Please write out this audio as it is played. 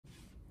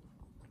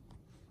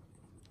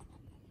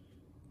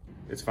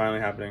It's finally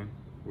happening.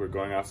 We're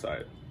going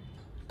outside.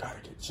 Gotta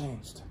get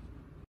changed.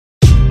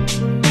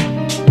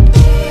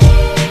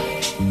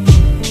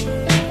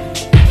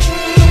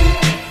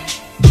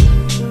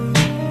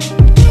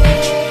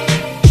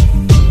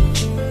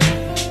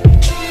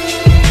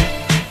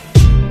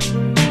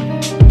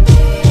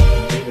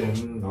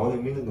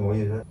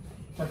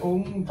 Chắc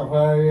uống cà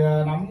phê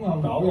nóng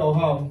không đổ vô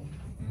phải không?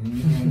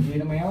 Kia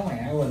nó méo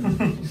mẹ của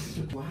mình.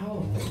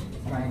 Wow.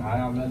 Mang lại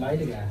không lên lấy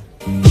đi kìa.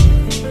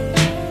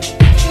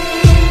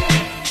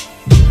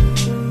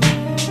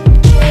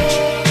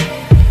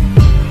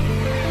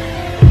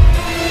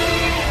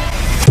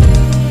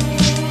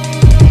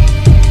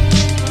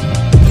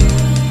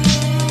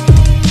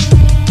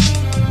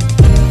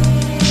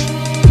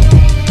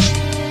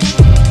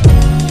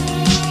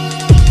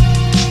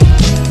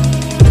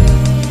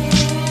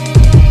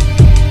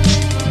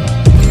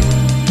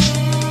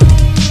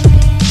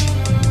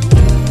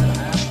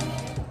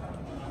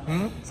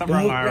 Something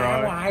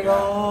wrong, ngoài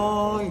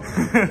rồi.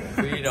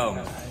 Freedom.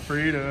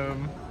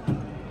 Freedom.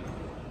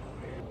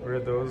 Where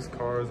those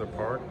cars are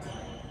parked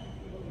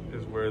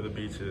is where the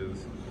beach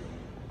is.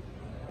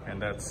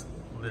 And that's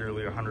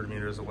literally 100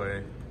 meters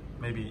away,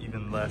 maybe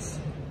even less.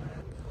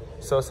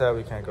 So sad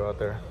we can't go out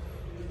there.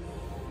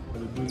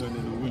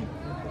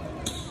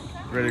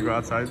 Ready to go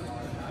outside?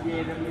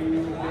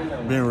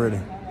 Being ready.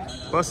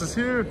 Bus is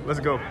here,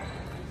 let's go.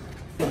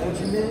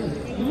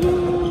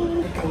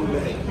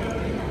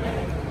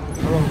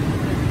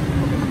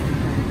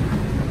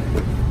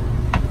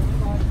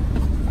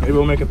 Maybe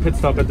we'll make a pit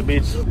stop at the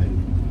beach.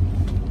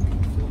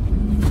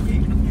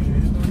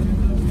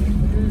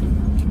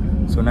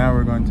 So now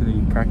we're going to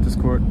the practice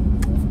court.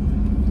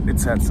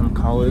 It's at some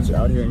college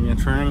out here in Nha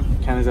Trang.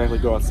 Can't exactly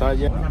go outside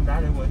yet,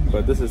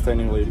 but this is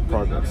technically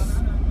progress,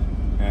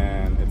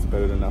 and it's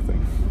better than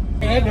nothing.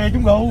 Xe kìa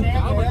chúng đủ.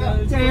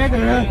 Xe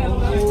kìa.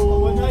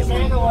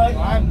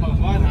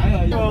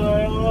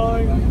 Trời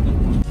ơi.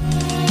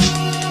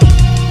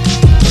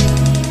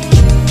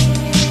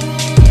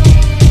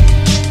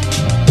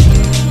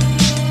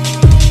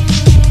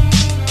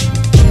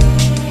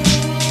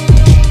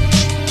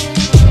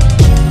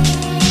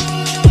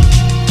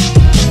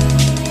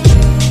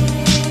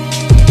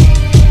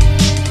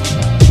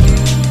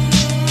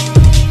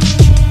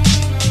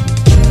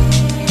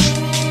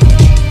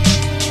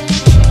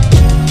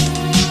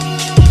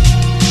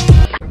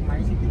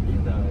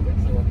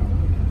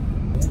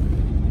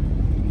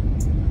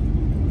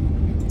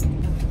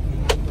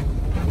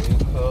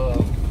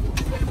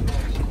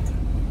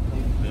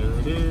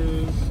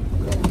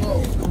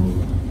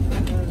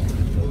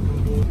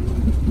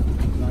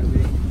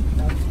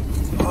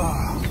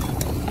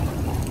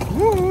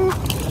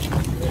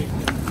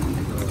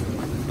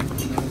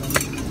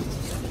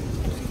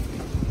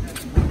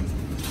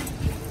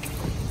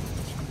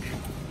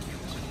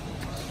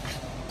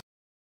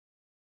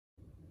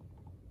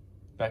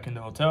 Back in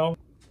the hotel.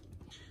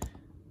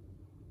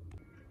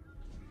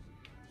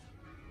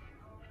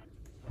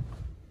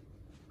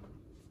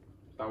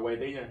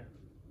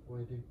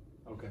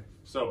 Okay,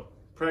 so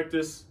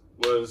practice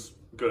was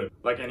good,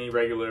 like any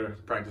regular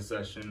practice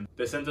session.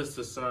 They sent us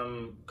to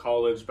some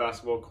college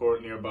basketball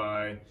court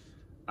nearby.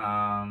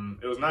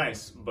 It was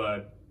nice,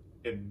 but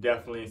it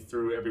definitely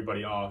threw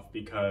everybody off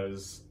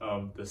because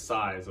of the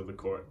size of the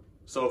court.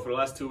 So for the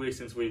last 2 weeks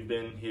since we've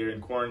been here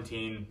in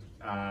quarantine,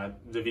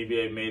 the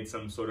VBA made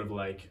some sort of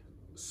like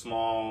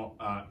small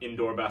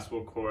indoor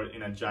basketball court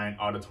in a giant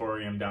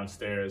auditorium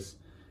downstairs,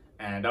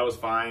 and that was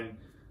fine,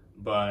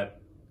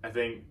 but I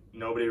think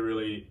nobody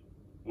really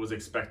was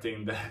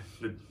expecting that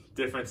the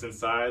difference in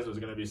size was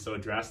going to be so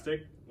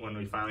drastic when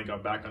we finally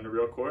got back on the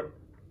real court.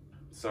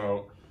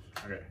 So,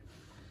 okay.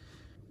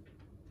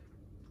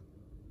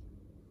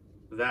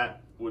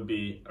 That would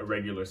be a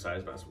regular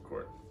size basketball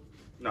court.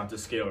 Not to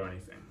scale or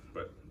anything,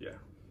 but yeah.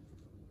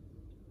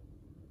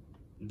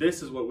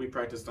 This is what we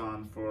practiced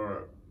on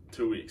for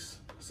 2 weeks.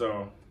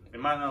 So it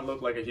might not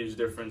look like a huge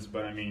difference,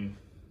 but I mean,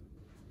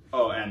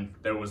 oh, and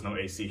there was no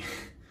AC.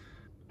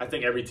 I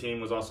think every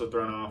team was also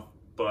thrown off,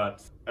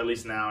 but at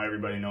least now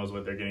everybody knows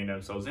what they're getting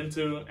themselves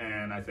into,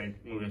 and I think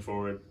moving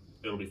forward,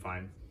 it'll be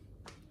fine.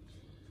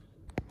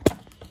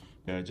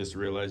 Yeah, I just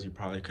realized you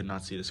probably could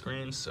not see the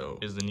screen, so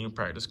is the new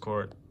practice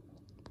court,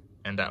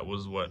 and that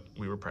was what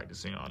we were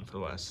practicing on for the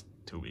last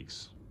 2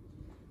 weeks.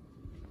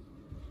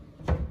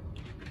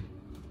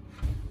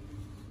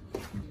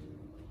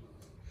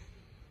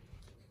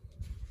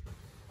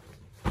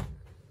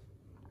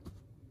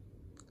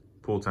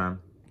 Pool time.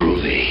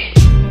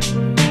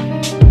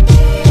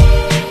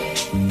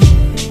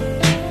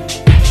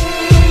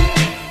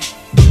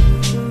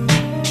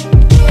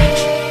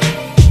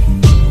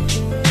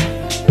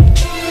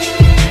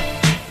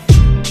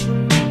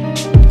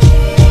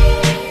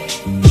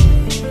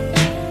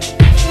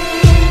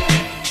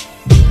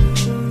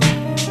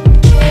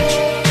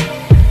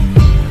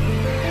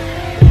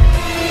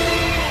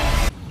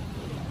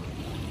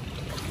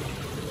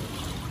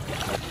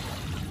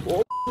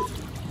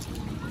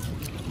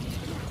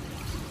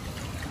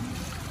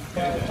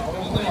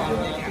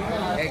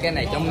 Cái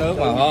này trong nước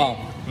mà phải không?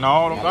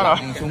 No, không có đâu.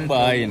 Xuống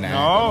bơi nè.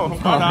 No, không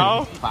có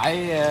đâu.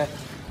 Phải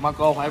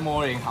Marco phải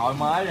mua điện thoại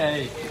mới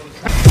đi.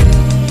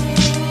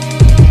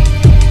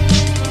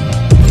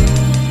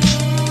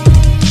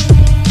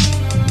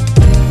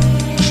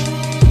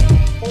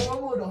 Cô có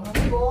mua đồ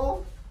hả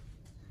cô?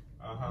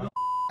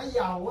 Cái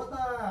giàu quá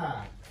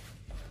ta.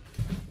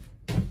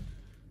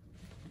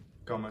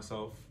 Got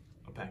myself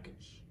a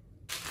package.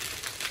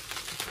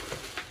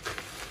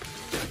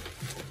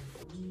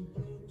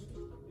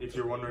 If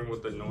you're wondering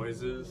what the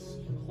noise is,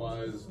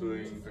 Hua is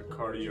doing a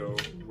cardio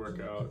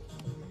workout.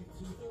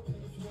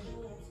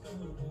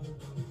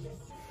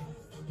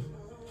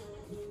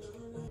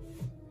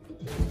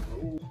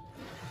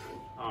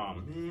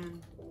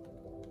 Man.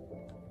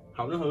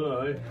 Họng nó hư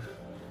rồi.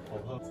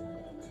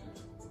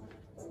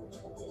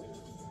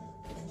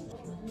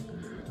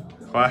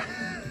 Hua.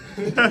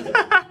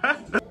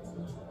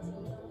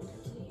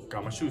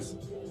 Got my shoes.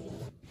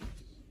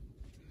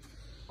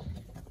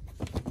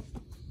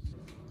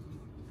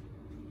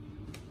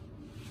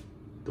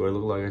 Do I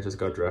look like I just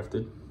got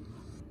drafted?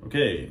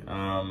 Okay,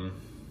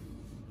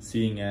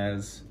 seeing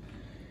as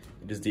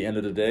it is the end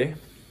of the day,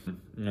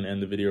 I'm gonna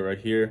end the video right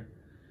here,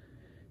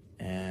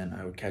 and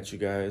I will catch you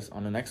guys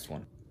on the next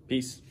one.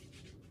 Peace.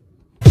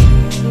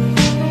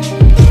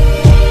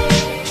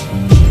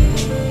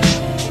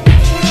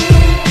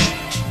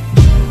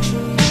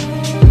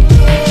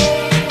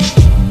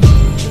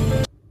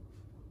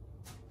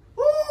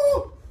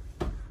 Woo!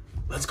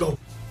 Let's go.